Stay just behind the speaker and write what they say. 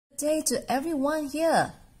day to everyone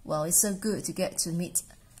here. Well, it's so good to get to meet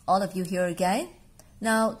all of you here again.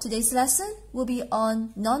 Now, today's lesson will be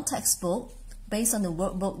on non-textbook based on the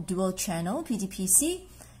workbook dual channel, PDPC,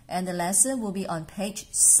 and the lesson will be on page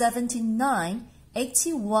 79,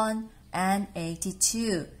 81, and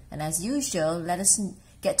 82. And as usual, let us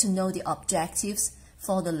get to know the objectives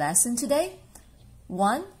for the lesson today.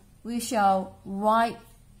 1, we shall write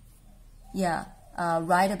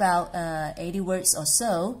about 80 words or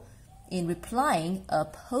so in replying a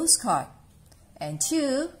postcard. And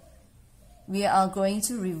 2, we are going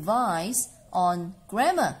to revise on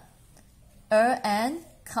grammar, and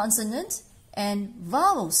consonant and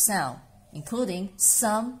vowel sound, including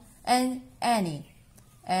some and any.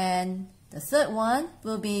 And the third one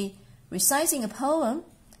will be reciting a poem,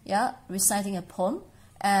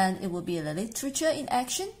 and it will be a literature in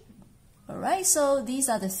action. Alright, so these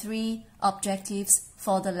are the 3 objectives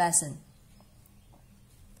for the lesson.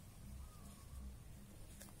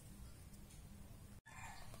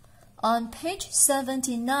 On page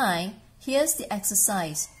 79, here's the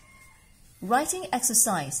exercise. Writing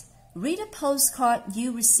exercise. Read a postcard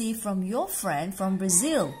you received from your friend from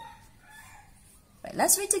Brazil. Right,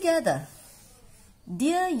 let's read together.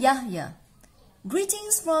 Dear Yahya,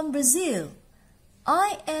 greetings from Brazil.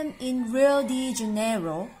 I am in Rio de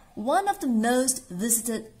Janeiro, one of the most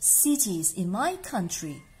visited cities in my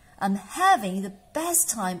country. I'm having the best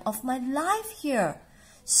time of my life here.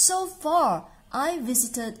 So far, I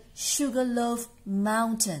visited Sugarloaf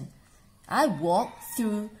Mountain. I walked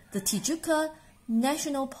through the Tijuca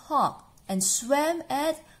National Park and swam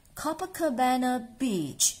at Copacabana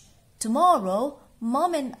Beach. Tomorrow,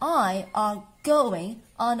 Mom and I are going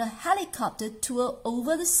on a helicopter tour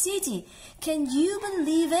over the city. Can you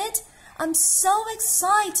believe it? I'm so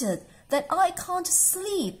excited that I can't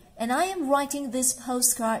sleep, and I am writing this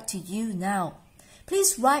postcard to you now.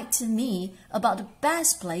 Please write to me about the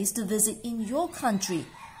best place to visit in your country.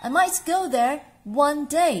 I might go there one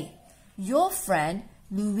day. Your friend,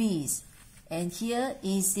 Louise. And here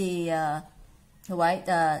is the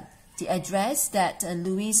address that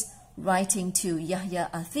Louise writing to Yahya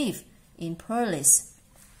Afif in Perlis.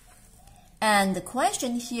 And the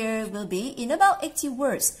question here will be, in about 80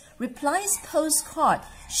 words, reply his postcard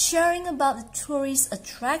sharing about the tourist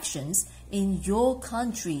attractions in your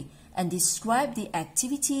country and describe the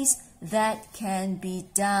activities that can be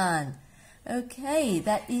done. Okay,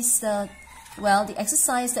 that is the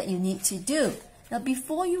exercise that you need to do. Now,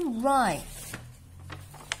 before you write,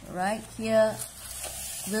 right here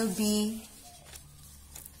will be,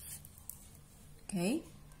 okay.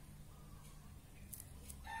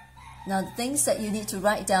 Now, the things that you need to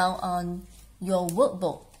write down on your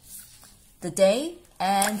workbook, the day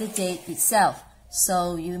and the date itself.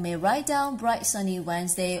 So you may write down bright sunny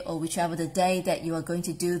Wednesday or whichever the day that you are going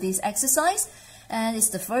to do this exercise. And it's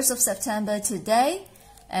the 1st of September today.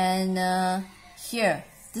 And here,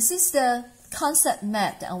 this is the concept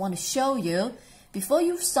map that I want to show you before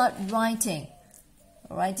you start writing.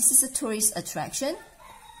 Alright, this is a tourist attraction,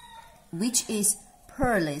 which is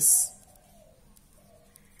Perlis.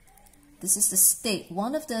 This is the state,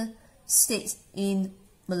 one of the states in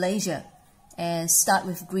Malaysia. And start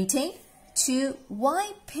with greeting. 2,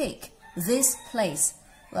 why pick this place?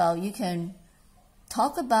 Well, you can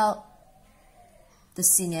talk about the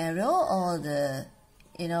scenario or the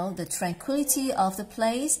tranquility of the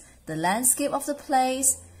place, the landscape of the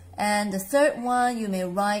place. And the third one, you may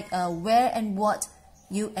write where and what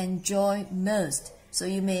you enjoy most. So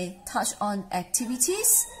you may touch on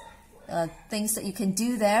activities, things that you can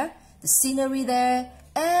do there, the scenery there,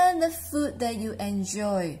 and the food that you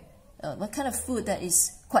enjoy. What kind of food that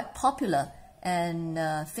is quite popular and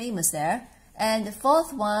famous there. And the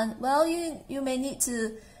fourth one, well, you may need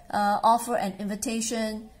to offer an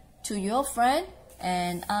invitation to your friend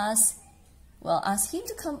and ask him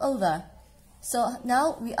to come over. So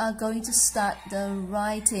now we are going to start the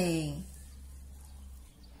writing.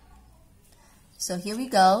 So here we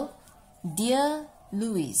go. Dear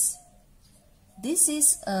Louis. This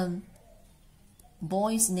is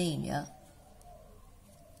boy's name, yeah?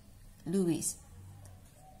 Louis.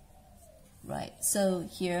 Right, so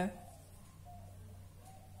here,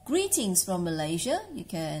 greetings from Malaysia. You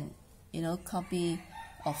can, copy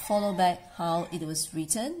or follow back how it was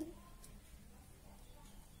written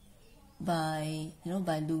by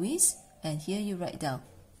Louis. And here you write down,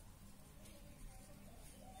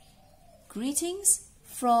 greetings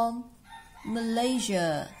from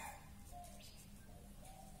Malaysia.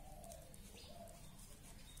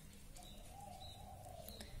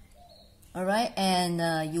 Alright,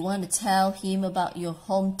 and you want to tell him about your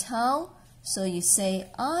hometown. So you say,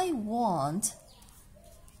 I want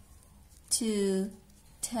to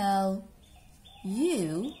tell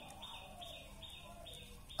you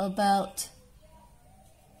about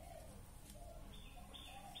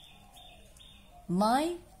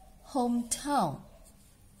my hometown.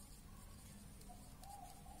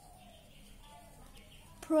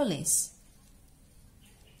 Police.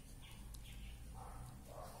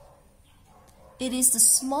 It is the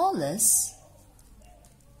smallest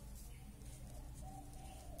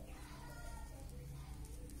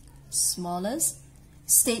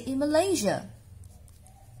state in Malaysia.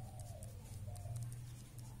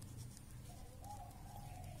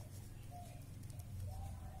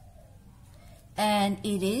 And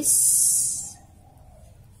it is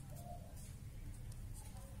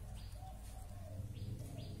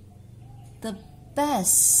the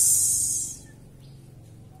best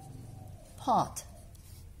part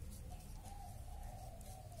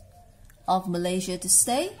of Malaysia to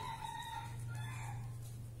stay.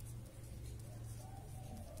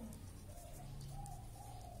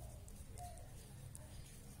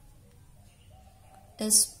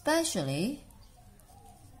 Especially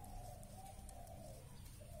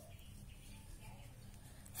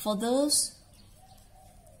for those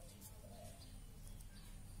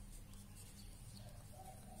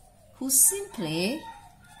who simply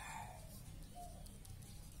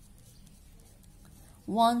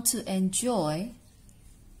want to enjoy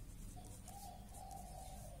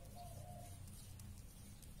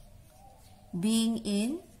being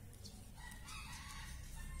in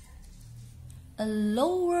a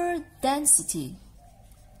lower density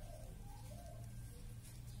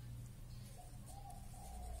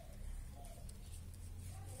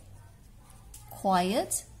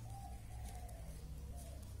quiet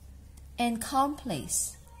and calm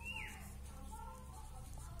place.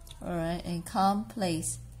 Alright, and calm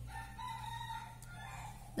place.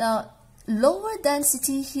 Now, lower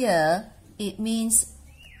density here, it means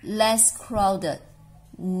less crowded.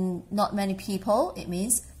 Not many people, it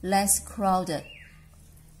means less crowded.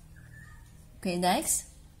 Okay, next.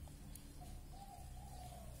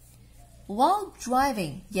 While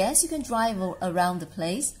driving, yes, you can drive around the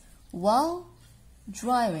place. While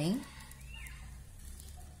driving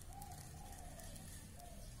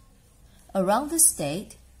around the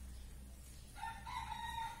state,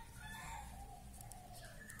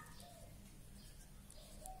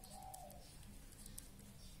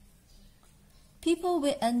 people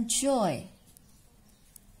will enjoy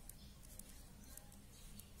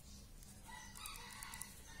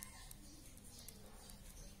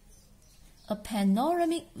a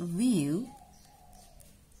panoramic view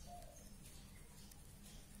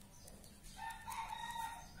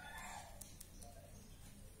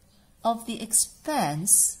of the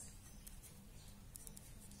expanse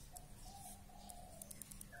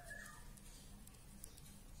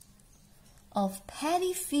of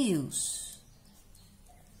paddy fields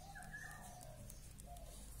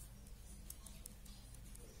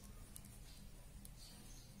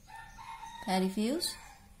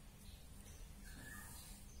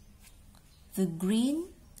the green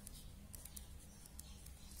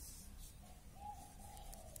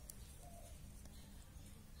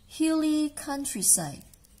hilly countryside.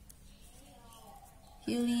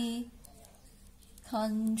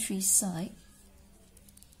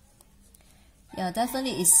 Yeah,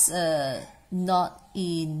 definitely it's not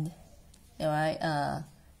in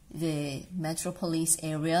the metropolis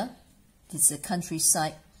area. It's a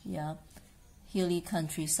countryside, yeah, hilly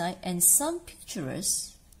countryside, and some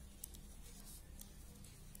pictures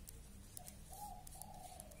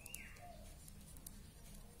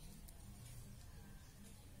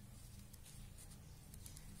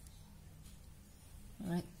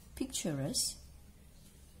picturesque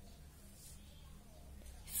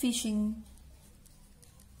fishing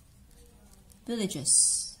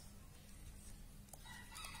villages.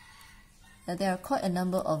 There are quite a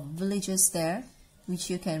number of villages there which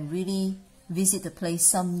you can really visit the place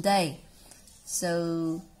someday.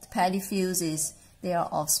 So the paddy fields they are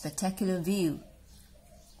of spectacular view.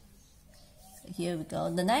 So here we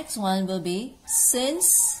go. The next one will be,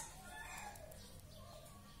 since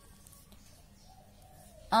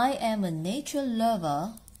I am a nature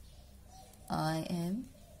lover, I am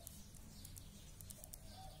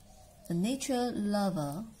a nature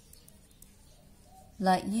lover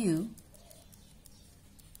like you,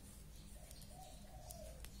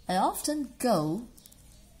 I often go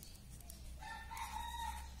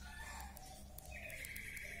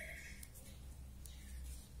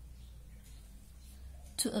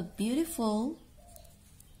to a beautiful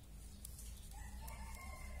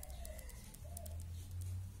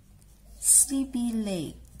sleepy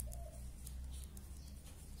lake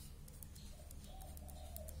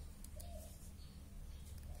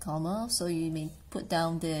comma, so you may put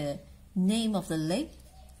down the name of the lake.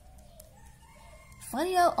 Find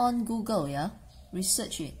it out on Google, yeah?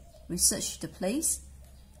 Research it. Research the place.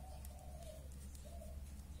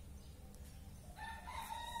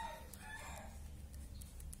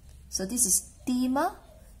 So this is Tima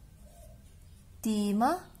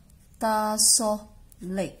Taso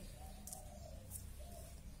Lake.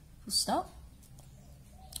 Full stop.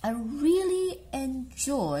 I really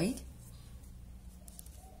enjoyed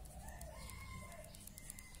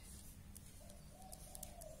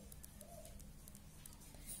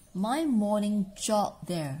my morning jog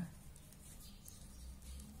there.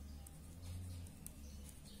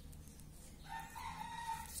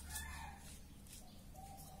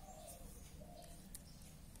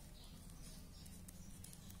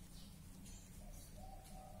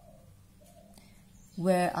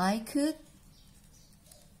 Where I could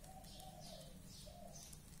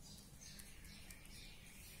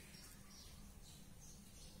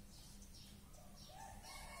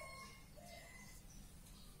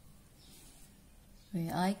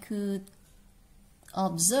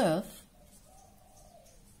observe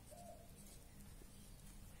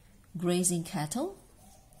grazing cattle.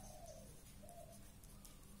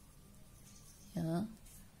 Yeah.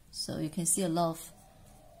 So you can see a lot of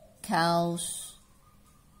cows,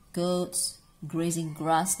 goats grazing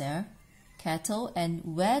grass there, cattle, and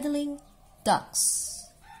waddling ducks.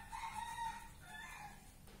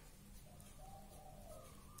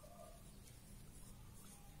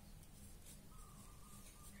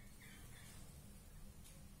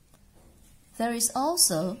 There is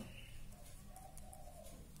also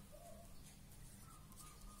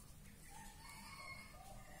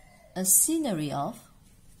a scenery of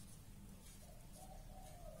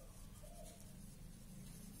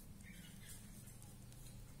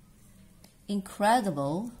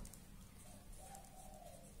incredible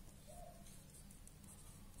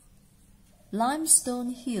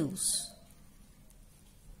limestone hills.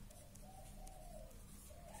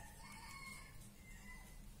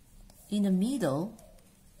 In the middle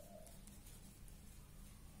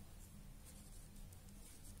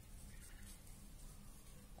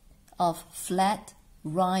of flat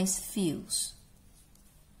rice fields.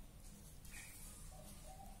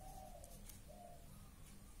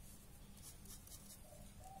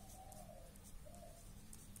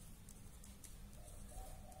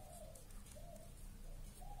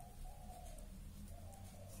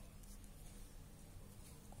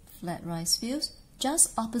 Flat rice fields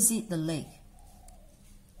just opposite the lake.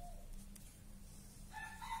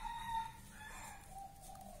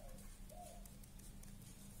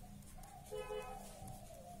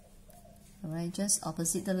 Alright, just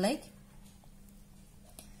opposite the lake.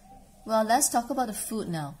 Well, let's talk about the food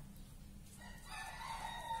now.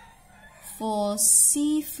 For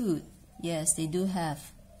seafood, yes, they do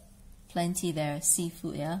have plenty there,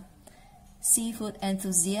 seafood, yeah. Seafood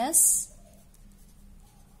enthusiasts.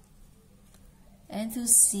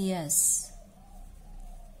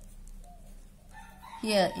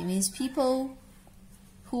 Here it means people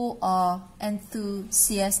who are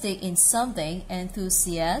enthusiastic in something,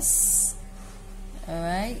 enthusiasts.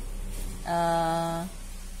 Alright.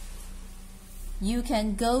 You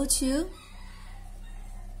can go to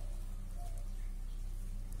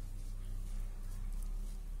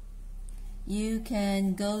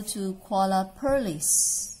Kuala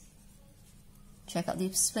Perlis. Check out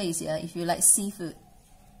this place, yeah, if you like seafood.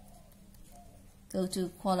 Go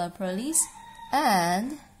to Kuala Perlis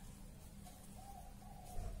and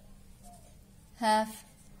have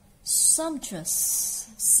sumptuous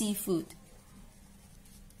seafood.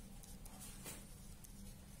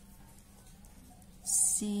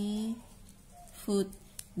 Seafood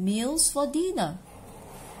meals for dinner,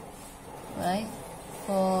 right?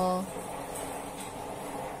 For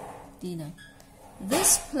dinner.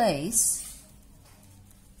 This place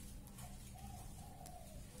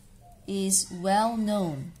is well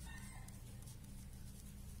known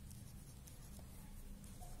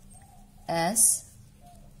as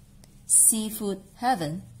seafood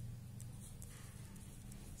heaven.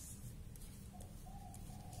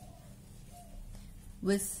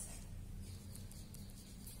 With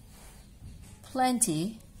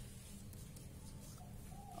plenty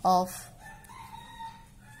of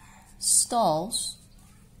stalls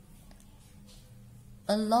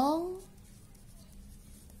along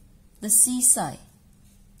the seaside,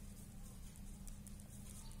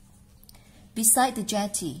 beside the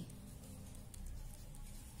jetty.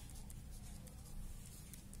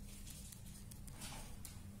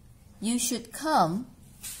 You should come.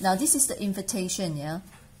 Now this is the invitation, yeah,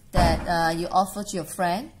 that you offer to your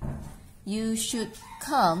friend. you should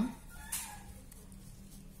come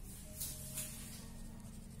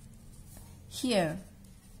here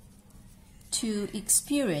to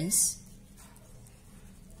experience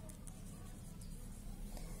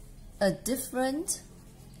a different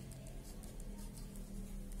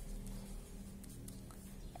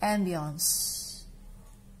ambience.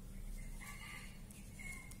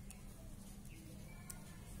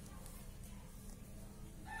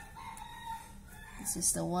 This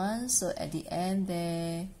is the one. So at the end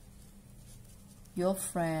there, your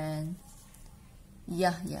friend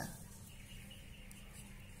Yahya.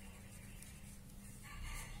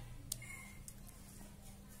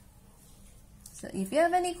 So if you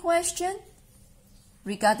have any question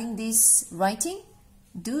regarding this writing,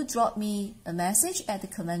 do drop me a message at the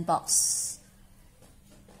comment box.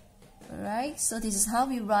 Alright, so this is how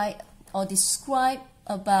we write or describe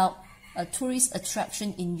about a tourist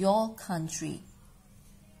attraction in your country.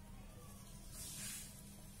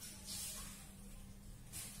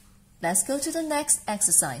 Let's go to the next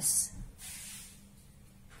exercise.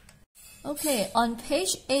 Okay, on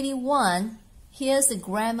page 81, here's the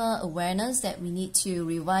grammar awareness that we need to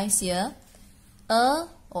revise here. A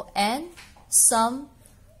or an, some,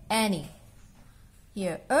 any.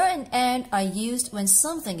 Here, and an are used when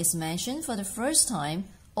something is mentioned for the first time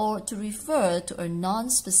or to refer to a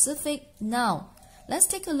non-specific noun. Let's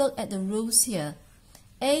take a look at the rules here.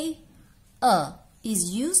 A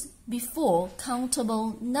is used before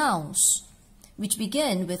countable nouns, which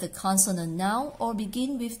begin with a consonant noun or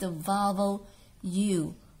begin with the vowel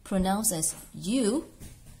U, pronounced as you.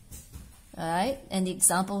 Alright, and the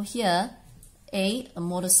example here, A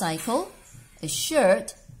motorcycle, a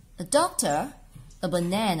shirt, a doctor, a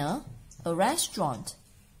banana, a restaurant.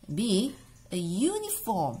 B, a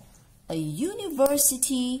uniform, a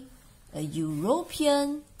university, a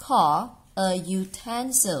European car, a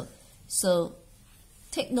utensil. So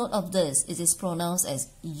take note of this. It is pronounced as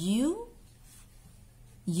you.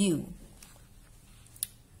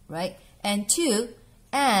 Right? And 2,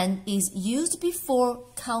 and is used before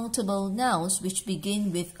countable nouns which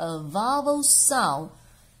begin with a vowel sound,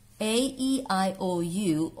 A, E, I, O,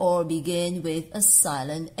 U, or begin with a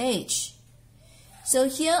silent H. So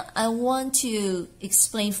here I want to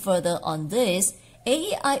explain further on this. A,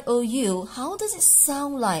 E, I, O, U, how does it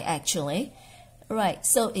sound like actually? Right,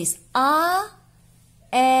 so it's A,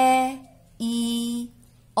 E,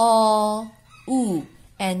 O, U.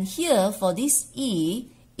 And here for this E,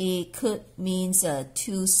 it could means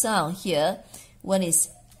two sound here. One is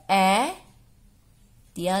the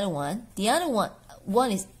other one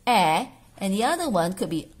is and the other one could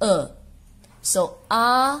be So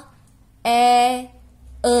A,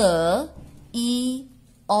 E,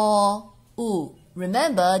 O, U.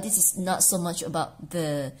 Remember, this is not so much about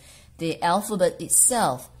the alphabet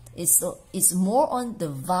itself. It's more on the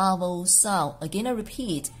vowel sound. Again, I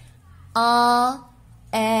repeat. A,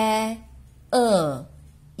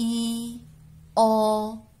 E,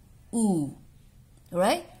 O, U.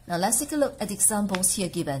 Alright? Now let's take a look at the examples here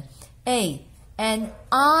given. A, an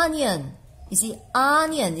onion. You see,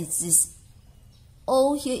 onion, it's this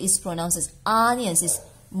O here is pronounced as onions. It's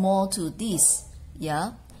more to this.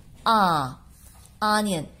 Yeah?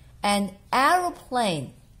 Onion. An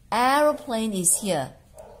aeroplane. Aeroplane is here.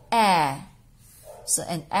 Air. So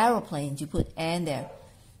an aeroplane, you put an there.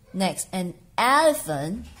 Next, an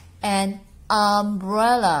elephant, an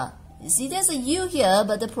umbrella. You see, there's a U here,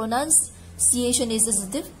 but the pronunciation is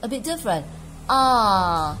a bit different.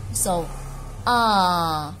 So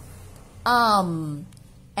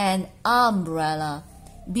an umbrella.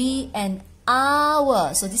 B, an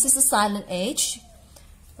hour. So this is a silent H.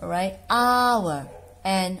 Alright, hour.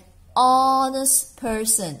 An honest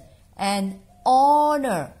person. An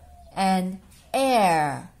honor. And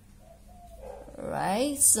air.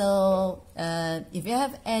 Right, so if you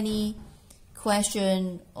have any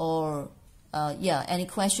question or any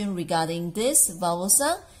question regarding this vowel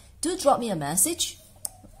sound, do drop me a message,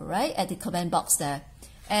 right, at the comment box there.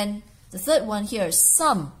 And the third one here,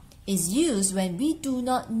 some, is used when we do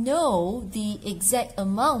not know the exact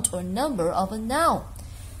amount or number of a noun,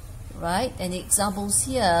 right? And the examples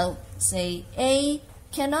here say, A,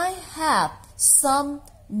 can I have some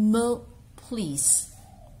milk, please?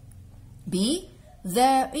 B,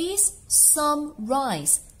 there is some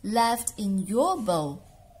rice left in your bowl.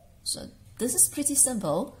 So this is pretty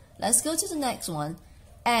simple. Let's go to the next one.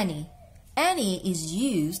 Any. Any is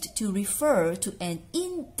used to refer to an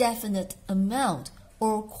indefinite amount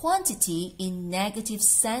or quantity in negative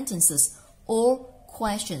sentences or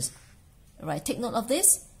questions. Right, take note of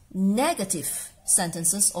this. Negative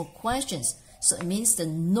sentences or questions. So it means the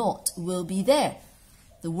not will be there.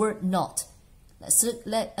 the word not. Let's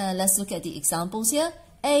look at the examples here.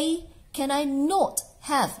 A, can I not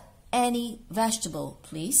have any vegetable,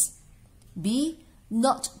 please? B,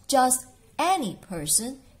 not just any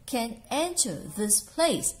person can enter this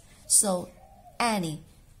place. So any,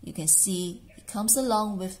 you can see it comes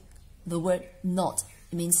along with the word not.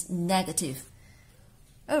 It means negative.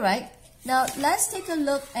 Alright, now let's take a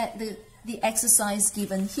look at the exercise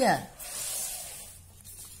given here.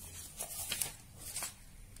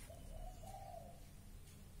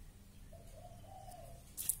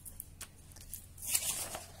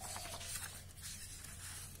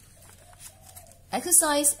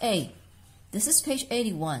 Exercise A. This is page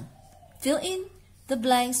 81. Fill in the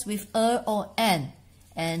blanks with or an.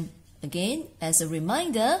 And again, as a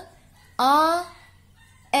reminder, a,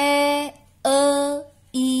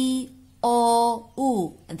 e, I, o,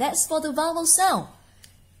 u. And that's for the vowel sound.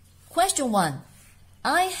 Question 1.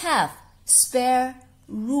 I have spare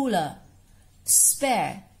ruler.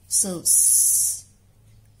 Spare. So,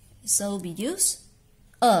 so we use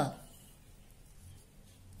a.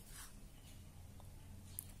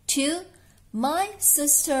 2. My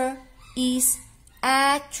sister is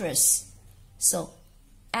actress. So,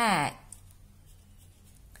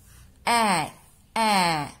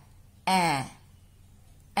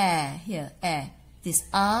 here, this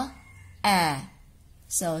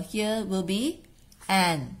so here will be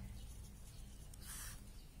an.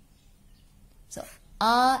 So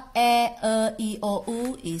I, o,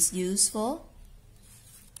 u is used for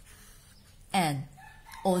an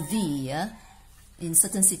or the in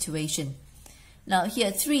certain situation. Now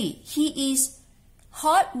here 3, he is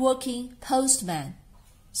hard-working postman.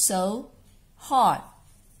 So hard.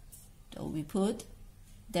 So we put,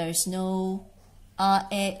 there is no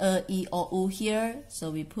I, o, u here,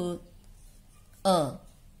 so we put a.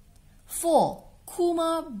 4.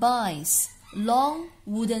 Kumar buys long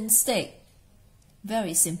wooden stick.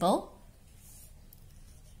 Very simple.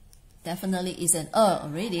 Definitely is an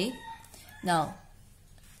already. Now,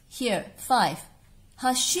 here 5.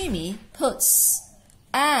 Hashimi puts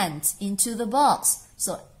ant into the box.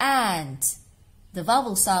 So ant, the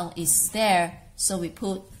vowel sound is there, so we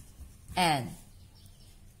put an.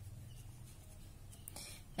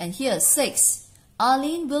 And here 6.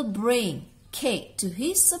 Arlene will bring cake to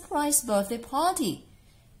his surprise birthday party.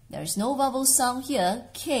 There is no vowel sound here,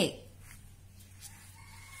 cake.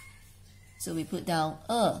 So we put down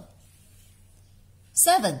a.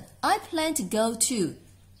 7. I plan to go to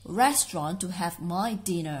restaurant to have my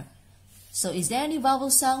dinner. So is there any vowel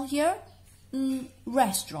sound here?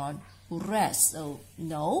 Restaurant, rest. So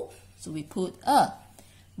no. So we put a.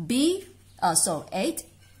 B. 8.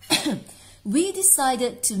 We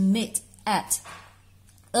decided to meet at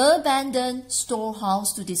abandoned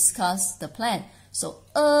storehouse to discuss the plan. So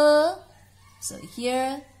so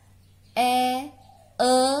here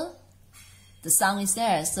the sound is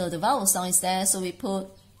there, so the vowel sound is there, so we put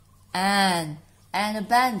an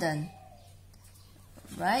abandon.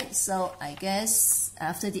 Right, so I guess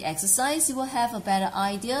after the exercise you will have a better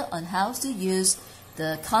idea on how to use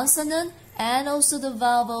the consonant and also the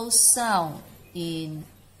vowel sound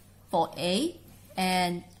for a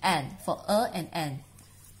and an, for a and an.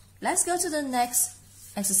 Let's go to the next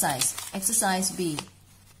exercise. Exercise B.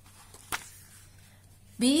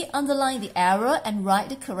 B, underline the error and write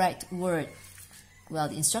the correct word. Well,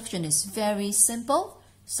 the instruction is very simple.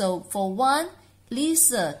 So for 1,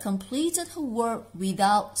 Lisa completed her work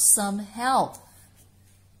without some help.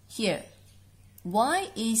 Here, why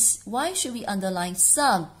should we underline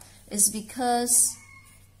some? It's because,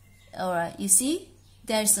 alright, you see,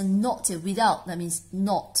 there's a not here, without, that means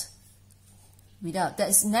not. Without, that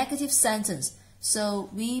is negative sentence. So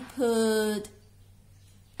we put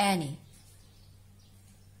any.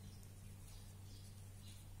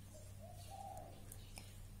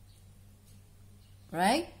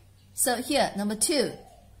 Right? So here, number 2.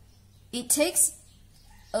 It takes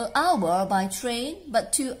an hour by train,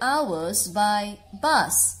 but 2 hours by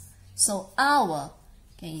bus. So hour.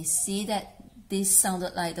 Can you see that this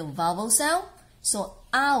sounded like the vowel sound? So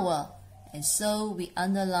hour. And so we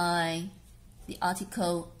underline the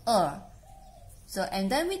article So, and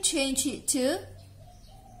then we change it to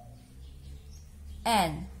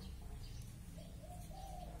an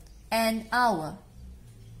hour.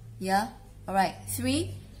 Yeah? Alright.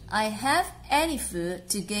 3. I have any food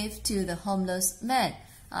to give to the homeless man.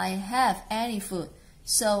 I have any food.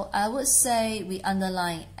 So I would say we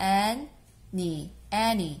underline any.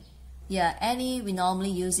 Yeah, any, we normally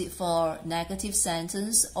use it for negative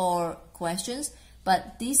sentence or questions,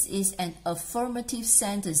 but this is an affirmative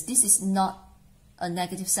sentence. This is not a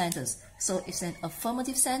negative sentence. So it's an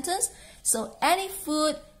affirmative sentence. So any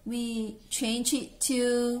food, we change it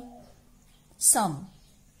to some.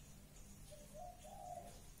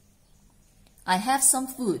 I have some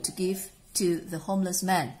food to give to the homeless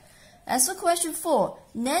man. As for question 4,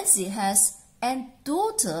 Nancy has a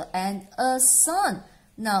daughter and a son.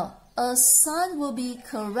 Now, a son will be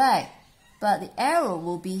correct, but the error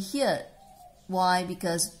will be here. Why?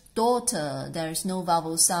 Because daughter, there is no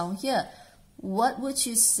vowel sound here. What would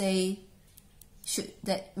you say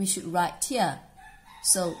that we should write here?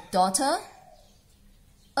 So, daughter,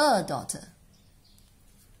 a daughter.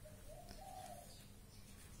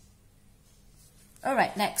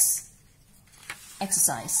 Alright, next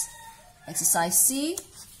exercise. Exercise C.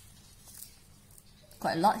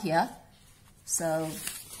 Quite a lot here. So,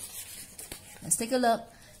 let's take a look.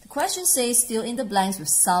 The question says fill in the blanks with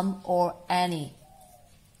some or any.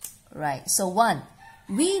 Right, so 1.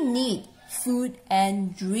 We need food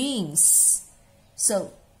and drinks.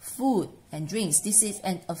 So, food and drinks. This is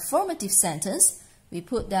an affirmative sentence. We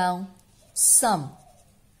put down some.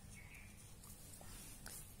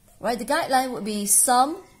 Right, the guideline would be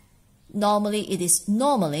some. Normally it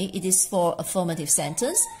is for affirmative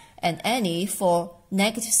sentence, and any for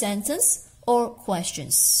negative sentence or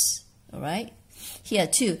questions. Alright, here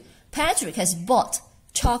 2. Patrick has bought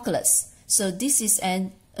chocolates. So this is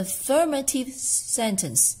an affirmative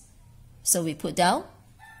sentence. So we put down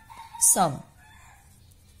some.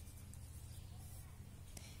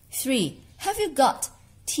 3. Have you got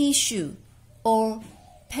tissue or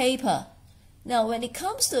paper? Now, when it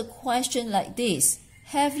comes to a question like this,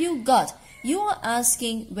 have you got? You are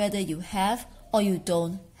asking whether you have or you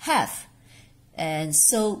don't have. And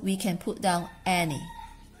so we can put down any.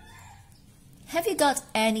 Have you got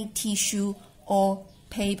any tissue or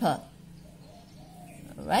paper?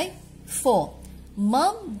 Alright. 4.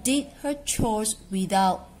 Mom did her chores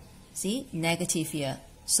without, see, negative here.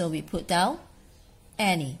 So we put down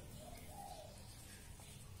any.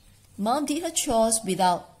 Mom did her chores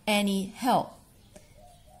without any help.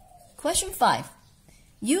 Question 5.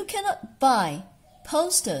 You cannot buy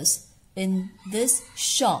posters in this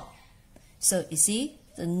shop. So you see,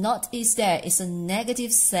 the not is there. It's a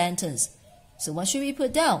negative sentence. So what should we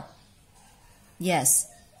put down? Yes,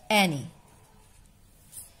 any.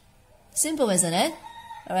 Simple, isn't it?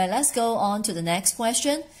 Alright, let's go on to the next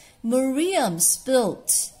question. Miriam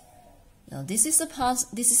spilled. Now this is a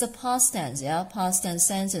past tense, yeah, past tense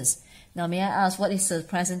sentence. Now may I ask, what is the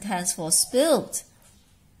present tense for spilled?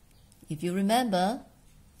 If you remember,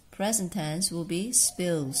 present tense will be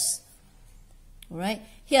spills. Alright,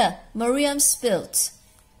 here, Miriam spilled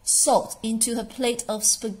salt into her plate of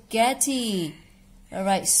spaghetti.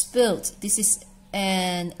 Alright, spilled. This is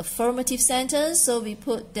an affirmative sentence, so we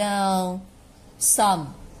put down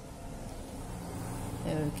some.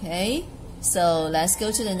 Okay, so let's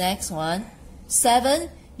go to the next one. 7.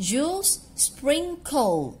 Jules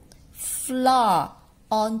sprinkled flour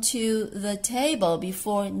onto the table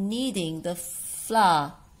before kneading the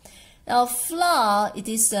flour. Now, flour, it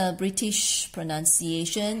is a British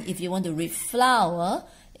pronunciation. If you want to read flour,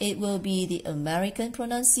 it will be the American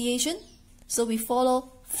pronunciation. So we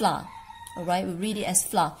follow flour. Alright, we read it as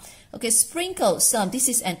flour. Okay, sprinkle some. This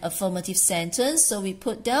is an affirmative sentence, so we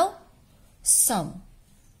put down some.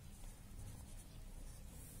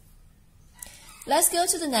 Let's go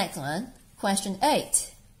to the next one. Question 8.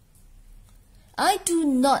 I do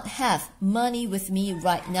not have money with me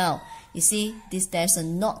right now. You see, there's a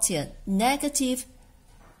not here. Negative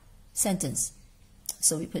sentence.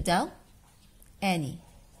 So we put down any.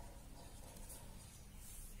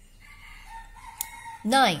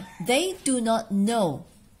 9. They do not know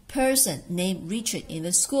person named Richard in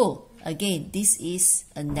the school. Again, this is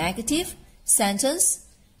a negative sentence.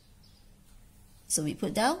 So we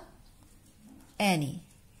put down any.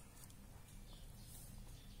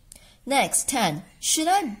 Next, 10. Should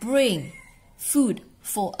I bring food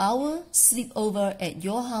for our sleepover at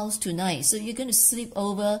your house tonight? So you're going to sleep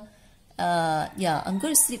over, I'm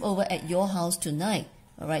going to sleep over at your house tonight.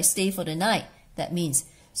 Alright, stay for the night, that means.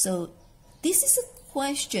 So this is a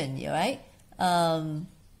question, right?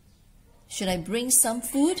 Should I bring some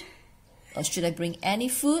food? Or should I bring any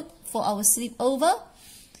food for our sleepover?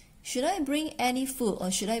 Should I bring any food or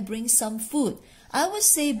should I bring some food? I would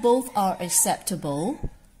say both are acceptable.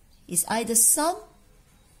 It's either some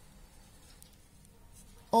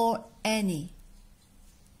or any.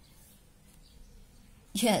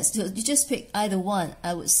 Yes, so you just pick either one.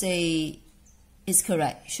 I would say it's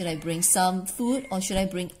correct. Should I bring some food or should I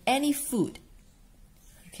bring any food?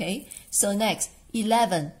 Okay, so next,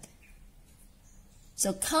 11.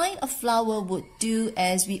 So kind of flower would do,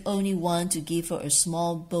 as we only want to give her a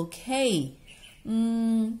small bouquet.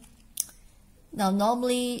 Now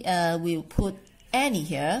normally we'll put any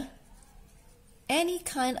here. Any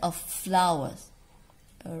kind of flowers.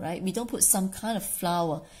 Alright, we don't put some kind of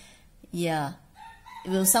flower. Yeah, it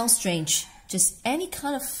will sound strange. Just any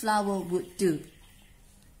kind of flower would do.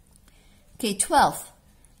 Okay, 12.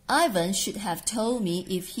 Ivan should have told me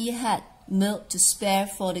if he had milk to spare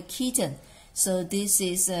for the kitten. So this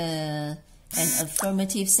is an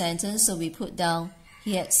affirmative sentence, so we put down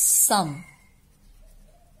he had some.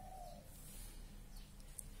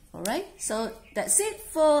 Alright, so that's it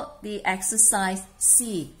for the exercise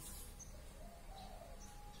C.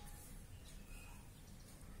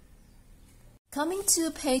 Coming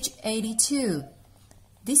to page 82.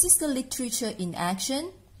 This is the literature in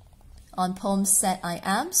action on poem Sad I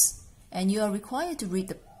Ams, and you are required to read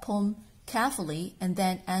the poem carefully and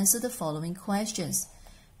then answer the following questions.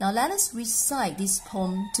 Now let us recite this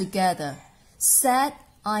poem together. Sad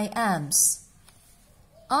I Ams.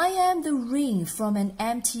 I am the ring from an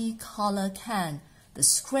empty color can, the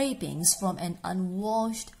scrapings from an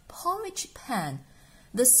unwashed porridge pan,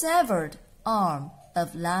 the severed arm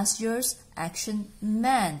of last year's action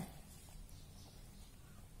man.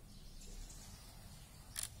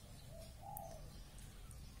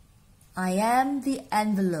 I am the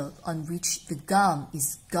envelope on which the gum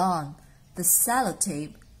is gone, the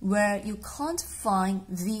sellotape where you can't find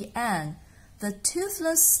the N, the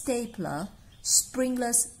toothless stapler,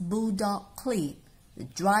 springless bulldog clip, the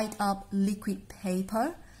dried up liquid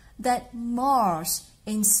paper that mars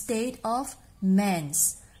instead of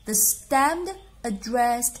mends, the stamped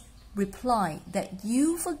addressed reply that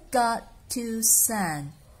you forgot to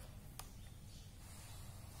send.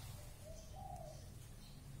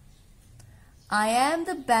 I am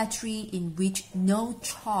the battery in which no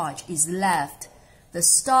charge is left, the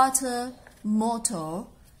starter motor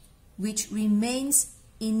which remains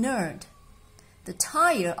inert, the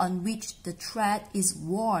tire on which the tread is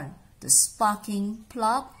worn, the sparking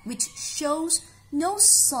plug which shows no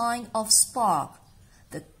sign of spark,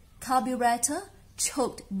 the carburetor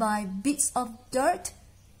choked by bits of dirt,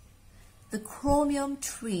 the chromium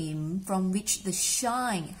trim from which the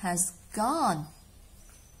shine has gone.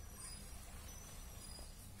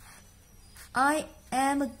 I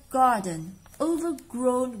am a garden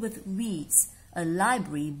overgrown with weeds, a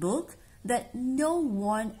library book that no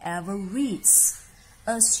one ever reads,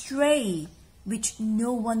 a stray which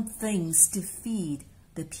no one thinks to feed,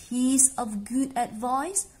 the piece of good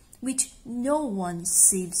advice which no one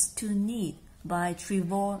seems to need, by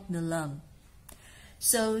Trevor Nolan.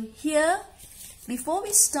 So here, before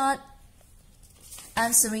we start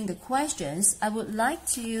answering the questions, I would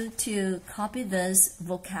like you to copy this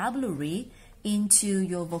vocabulary into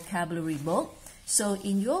your vocabulary book. So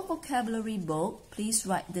in your vocabulary book, please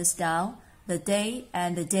write this down, the day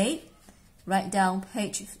and the date. Write down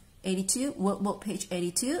page 82, workbook page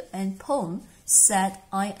 82, and poem Sad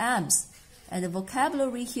I Ams. And the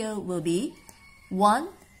vocabulary here will be 1.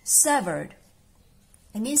 Severed.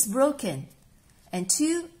 It means broken. And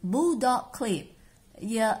 2. Bulldog clip.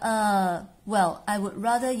 Yeah, well, I would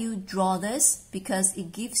rather you draw this because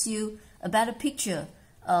it gives you a better picture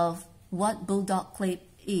of what bulldog clip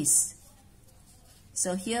is.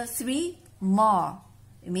 So here 3. Mar.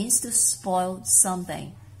 It means to spoil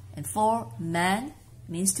something. And 4. Man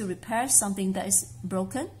means to repair something that is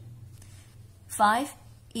broken. 5.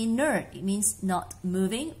 Inert. It means not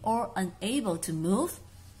moving or unable to move.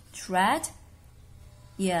 Tread.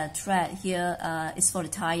 Yeah, tread here is for the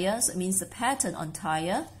tire, so it means the pattern on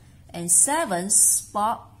tire. And 7.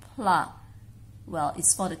 Spark plug. Well,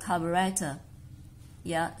 it's for the carburetor.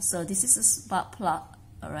 Yeah, so this is a spark plug.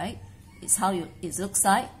 All right, it's how it looks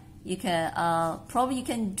like. You can probably you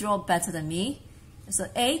can draw better than me. So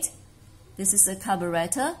 8. This is a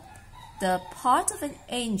carburetor, the part of an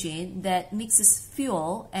engine that mixes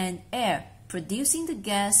fuel and air, producing the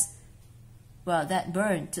gas, well, that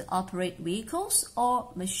burn to operate vehicles or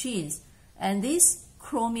machines. And this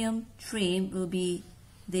chromium trim will be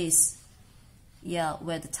this, yeah,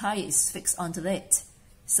 where the tire is fixed onto it.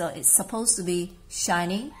 So it's supposed to be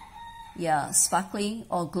shining, yeah, sparkling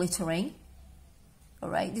or glittering.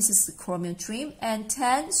 Alright, this is the chromium trim. And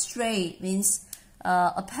 10. Stray means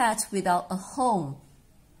a pet without a home,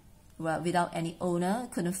 well, without any owner,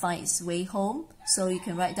 couldn't find its way home. So you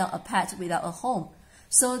can write down a pet without a home.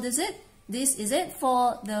 So this is it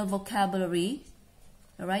for the vocabulary.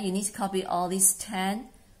 Alright, you need to copy all these 10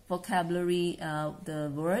 vocabulary, the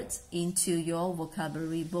words into your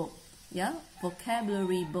vocabulary book. Yeah,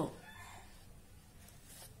 vocabulary book.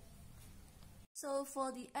 So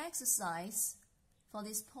for the exercise for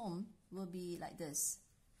this poem will be like this.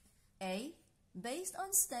 A. Based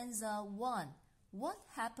on stanza 1, what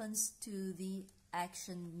happens to the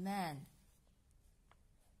action man?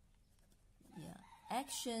 Yeah,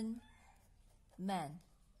 action man.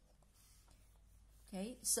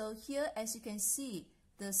 Okay, so here as you can see,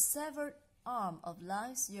 the severed arm of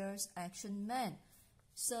last year's action man.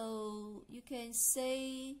 So you can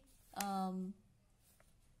say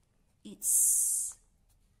its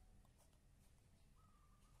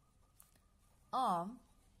arm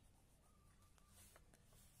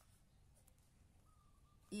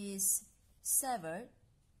is severed,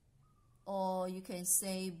 or you can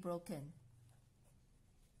say broken.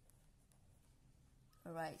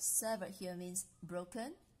 Alright, severed here means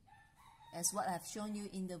broken, as what I've shown you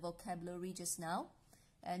in the vocabulary just now.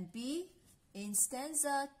 And B, in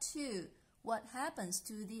stanza 2, what happens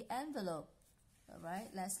to the envelope? Alright,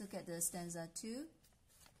 let's look at the stanza 2.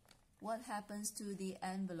 What happens to the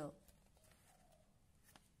envelope?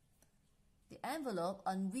 The envelope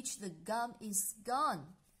on which the gum is gone.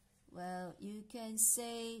 Well, you can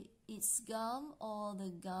say it's gum or the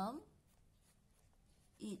gum.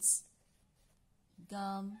 Its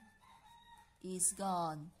gum is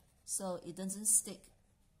gone, so it doesn't stick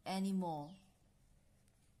anymore.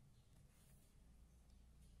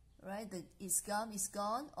 Right? Its gum is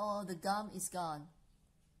gone or the gum is gone.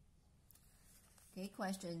 Okay,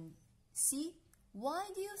 question C. Why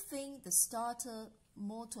do you think the starter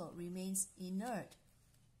motor remains inert?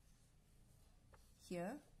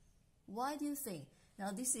 Here, why do you think?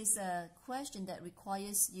 Now this is a question that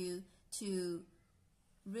requires you to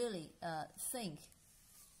really think.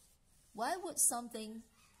 Why would something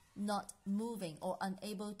not moving or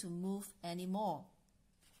unable to move anymore?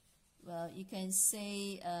 Well, you can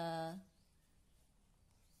say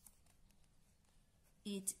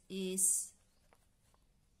it is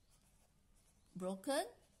broken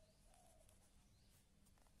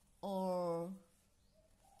or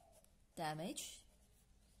damaged.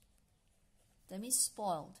 That means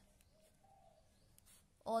spoiled.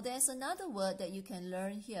 Or there's another word that you can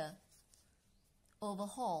learn here.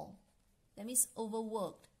 Overhaul. That means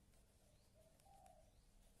overworked.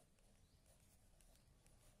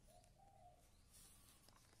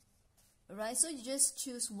 Alright, so you just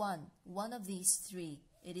choose one of these three.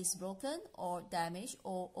 It is broken or damaged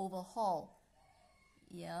or overhaul.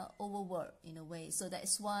 Yeah, overworked in a way. So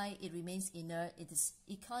that's why it remains inert.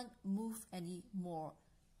 It can't move anymore.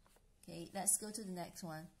 Okay, let's go to the next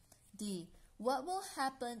one. D. What will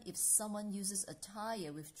happen if someone uses a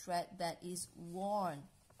tire with thread that is worn?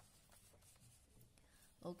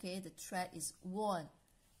 Okay, the thread is worn.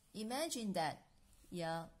 Imagine that.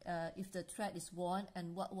 Yeah, if the thread is worn,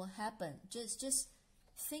 and what will happen? Just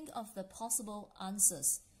think of the possible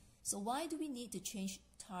answers. So why do we need to change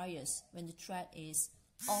tires when the thread is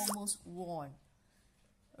almost worn?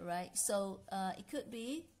 Alright, so it could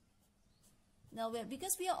be, now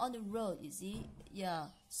because we are on the road, you see, yeah,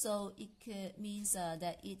 so it means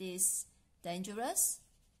that it is dangerous,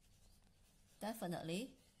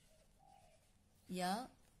 definitely. Yeah,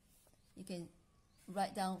 you can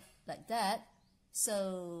write down like that.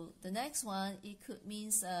 So the next one, it could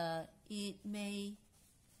means it may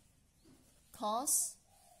cause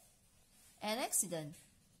an accident.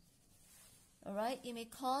 Alright, it may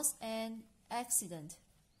cause an accident.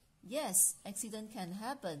 Yes, accident can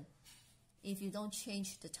happen if you don't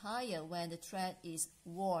change the tire when the thread is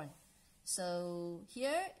worn. So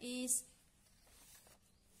here is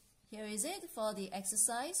it for the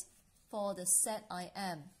exercise for the Sad I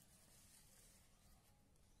Am.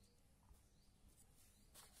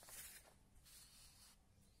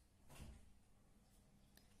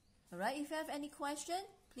 Alright, if you have any question,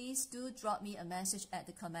 please do drop me a message at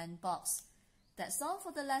the comment box. That's all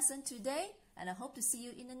for the lesson today, and I hope to see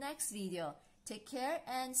you in the next video. Take care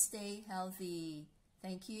and stay healthy.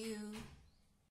 Thank you.